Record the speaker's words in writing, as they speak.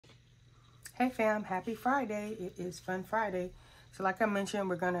Hey fam, happy Friday. It is Fun Friday. So like I mentioned,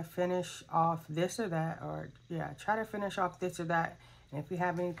 we're going to finish off this or that, or yeah, try to finish off this or that. And if we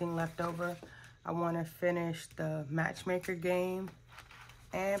have anything left over, I want to finish the matchmaker game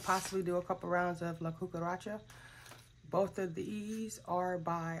and possibly do a couple rounds of La Cucaracha. Both of these are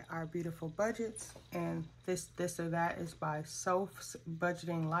by Our Beautiful Budgets, and this or that is by Soph's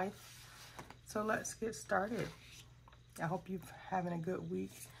Budgeting Life. So let's get started. I hope you're having a good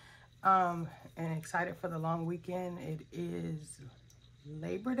week. And excited for the long weekend. It is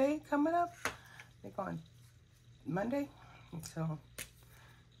Labor Day coming up, I think on Monday. So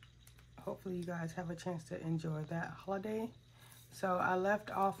hopefully you guys have a chance to enjoy that holiday. So I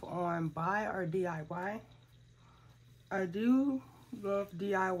left off on buy or DIY. I do love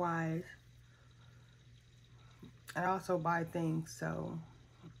DIYs. I also buy things, so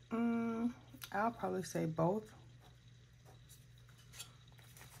I'll probably say both.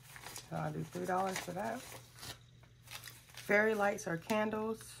 So I'll do $3 for that. Fairy lights or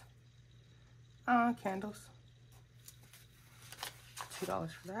candles. Candles. $2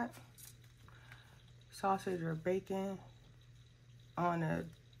 for that. Sausage or bacon.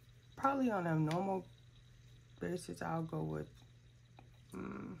 Probably on a normal basis, I'll go with, I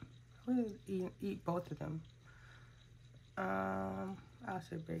really eat both of them. I'll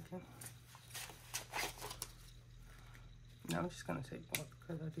say bacon. No, I'm just gonna say both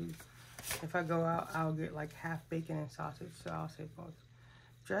because I do. If I go out, I'll get like half bacon and sausage, so I'll say both.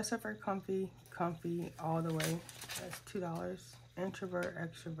 Dress up or comfy all the way. That's $2. Introvert,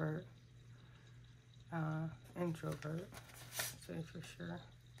 extrovert, introvert. Say for sure.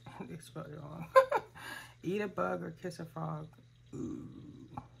 They spelled it wrong. Eat a bug or kiss a frog. Ooh.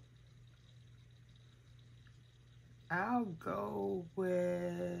 I'll go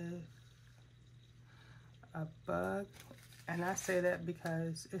with a bug. And I say that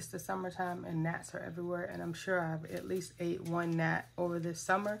because it's the summertime and gnats are everywhere. And I'm sure I've at least ate one gnat over this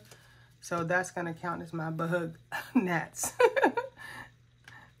summer. So that's going to count as my bug gnats.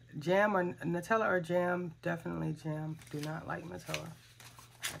 Jam or Nutella or jam? Definitely jam. Do not like Nutella.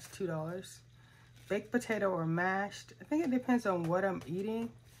 That's $2. Baked potato or mashed? I think it depends on what I'm eating.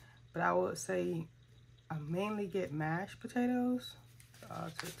 But I would say I mainly get mashed potatoes. So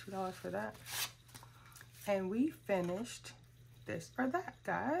I'll say $2 for that. And we finished this or that,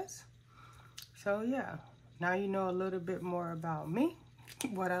 guys. So yeah, now you know a little bit more about me,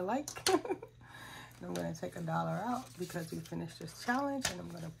 what I like. I'm gonna take $1 out because we finished this challenge, and I'm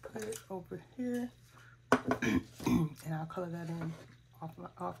gonna put it over here, and I'll color that in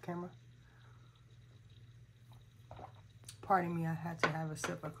off camera. Pardon me, I had to have a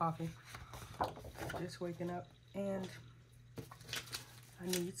sip of coffee. Just waking up, and I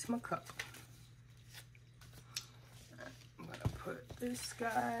need some cup. I'm gonna put this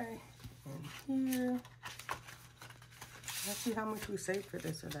guy in here. Let's see how much we saved for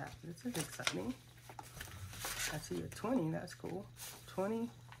this or that. This is exciting. I see a 20, that's cool. 20,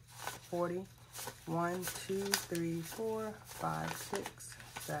 40, 1, 2, 3, 4, 5, 6,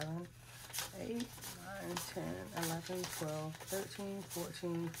 7, 8, 9, 10, 11, 12, 13,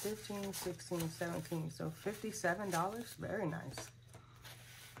 14, 15, 16, 17. So $57, very nice.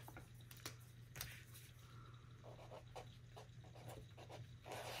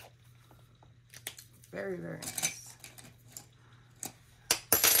 Very, very nice.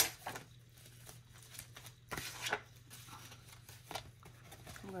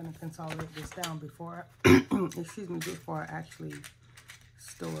 I'm going to consolidate this down before, excuse me, before I actually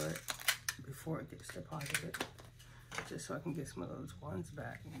store it, before it gets deposited, just so I can get some of those ones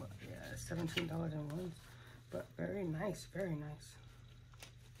back. But yeah, $17 in ones, but very nice, very nice.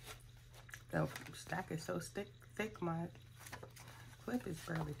 The stack is so thick, my clip is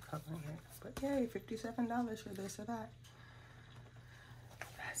barely covering it. But yay, $57 for this or that.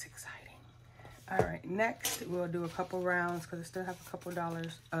 That's exciting. All right, next we'll do a couple rounds because I still have a couple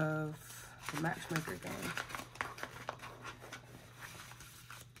dollars of the matchmaker game.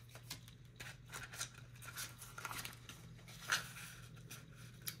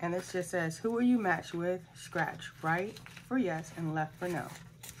 And this just says, who are you matched with? Scratch right for yes and left for no.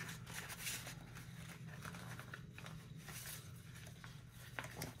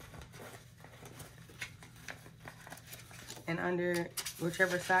 And under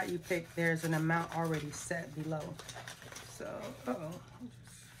whichever side you pick, there's an amount already set below. So, just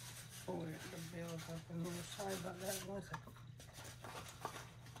forward the bills up in here. Sorry about that. 1 second.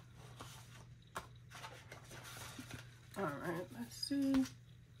 All right, let's see.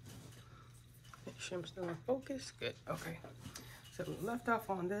 Make sure I'm still in focus. Good. Okay. So we left off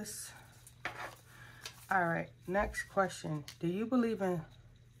on this. All right. Next question. Do you believe in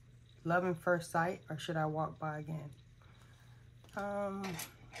Love in First Sight or Should I Walk By Again?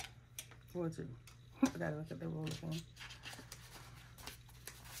 What's it? I gotta look at the rules again.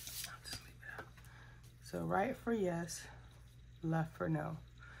 I'll just leave it out. So right for yes, left for no.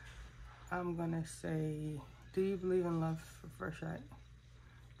 I'm gonna say, do you believe in love for first sight?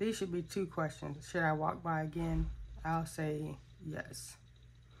 These should be 2 questions. Should I walk by again? I'll say yes.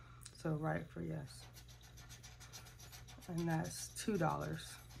 So right for yes. And that's $2.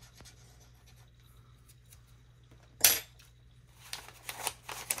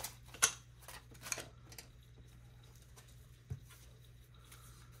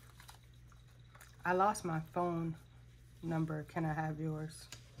 I lost my phone number. Can I have yours?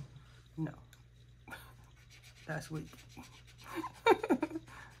 No. That's weak.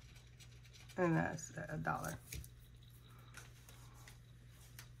 And that's $1.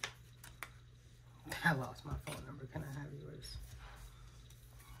 I lost my phone number. Can I have yours?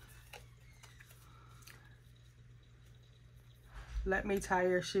 Let me tie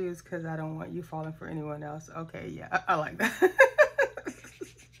your shoes because I don't want you falling for anyone else. Okay, yeah, I like that.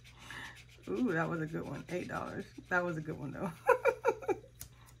 Ooh, that was a good one. $8. That was a good one, though.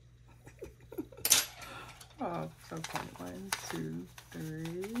 Oh, so funny. 1, 2,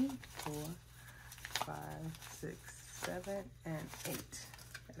 3, 4, 5, 6, 7, and 8.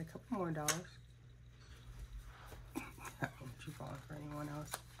 Got a couple more dollars. I don't want you falling for anyone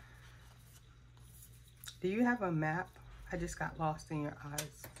else. Do you have a map? I just got lost in your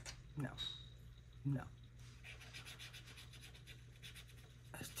eyes. No. No.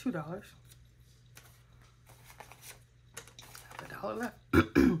 That's $2. $1 left.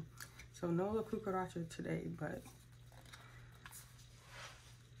 So no La Cucaracha today, but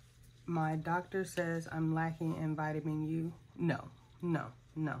my doctor says I'm lacking in vitamin U. No, no,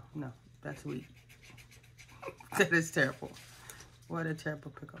 no, no. That's weak. That is terrible. What a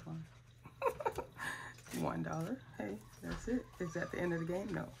terrible pickup line. $1. Hey, that's it. Is that the end of the game?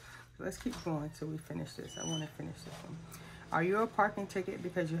 No. So let's keep going till we finish this. I want to finish this one. Are you a parking ticket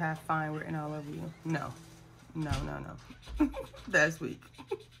because you have fine written all over you? No. No, no, no. That's weak.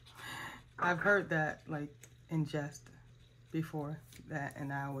 I've heard that like in jest before that,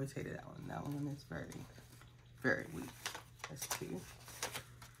 and I always hated that one. That one is very, very weak. That's 2.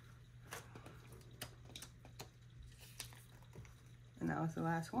 And that was the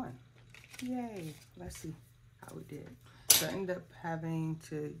last one. Yay. Let's see how we did. So I ended up having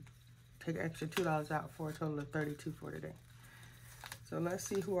to take an extra $2 out for a total of $32 for today. So let's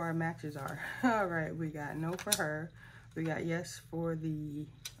see who our matches are. All right, we got no for her. We got yes for the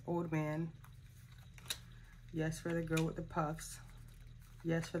old man. Yes for the girl with the puffs.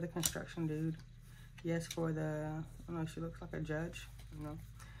 Yes for the construction dude. Yes for the, I don't know, she looks like a judge. No.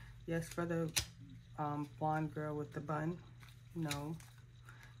 Yes for the blonde girl with the bun. No.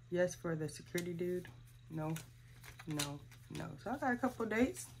 Yes for the security dude. No. No. No. So I got a couple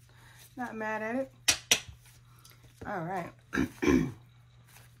dates. Not mad at it. All right.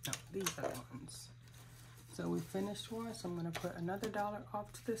 No, these are the ones. So we finished one. So I'm going to put another $1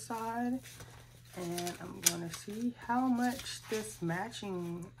 off to the side. And I'm going to see how much this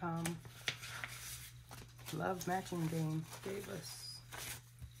matching, love matching game gave us.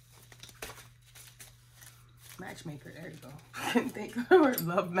 Matchmaker, there you go. I couldn't think of the word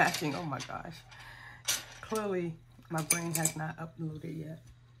love matching. Oh my gosh. Clearly, my brain has not uploaded yet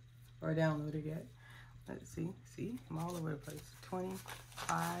or downloaded yet. Let's see. See, I'm all over the place.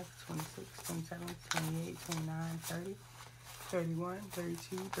 25, 26, 27, 28, 29, 30, 31,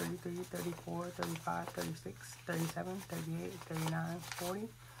 32, 33, 34, 35, 36, 37, 38, 39, 40,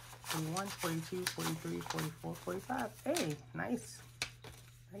 41, 42, 43, 44, 45. Hey, nice.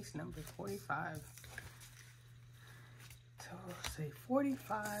 Nice number, 45. So let's say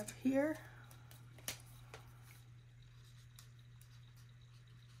 45 here.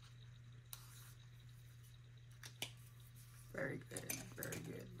 Very good, very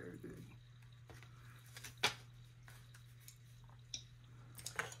good, very good.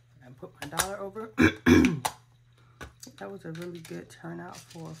 And put my $1 over. That was a really good turnout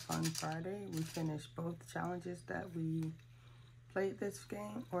for a fun Friday. We finished both challenges that we played this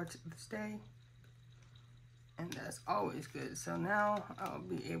game or this day. And that's always good. So now I'll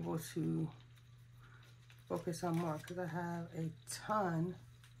be able to focus on more because I have a ton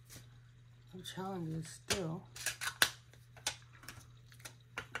of challenges still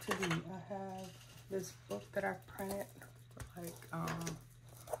to do. I have this book that I printed, like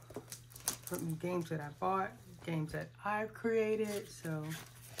from games that I bought, games that I've created. So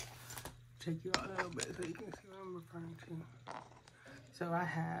take you out a little bit so you can see what I'm referring to. So I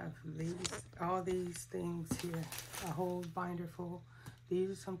have these, all these things here, a whole binder full. these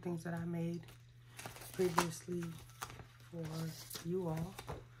are some things that I made previously for you all.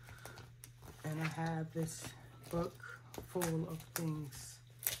 And I have this book full of things.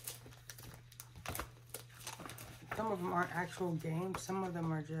 Some of them aren't actual games. Some of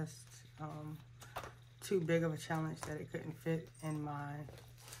them are just too big of a challenge that it couldn't fit in my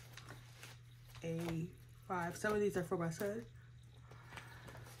A5. Some of these are for my son.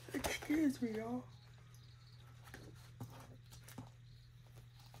 Excuse me, y'all.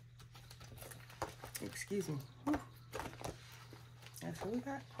 Excuse me. Whew. Yeah, so we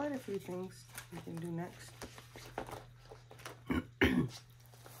got quite a few things we can do next.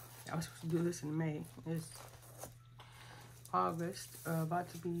 I was supposed to do this in May. It's August,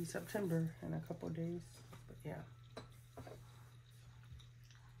 about to be September in a couple of days. But yeah.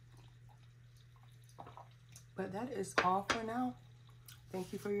 But that is all for now.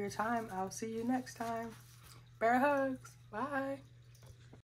 Thank you for your time. I'll see you next time. Bear hugs. Bye.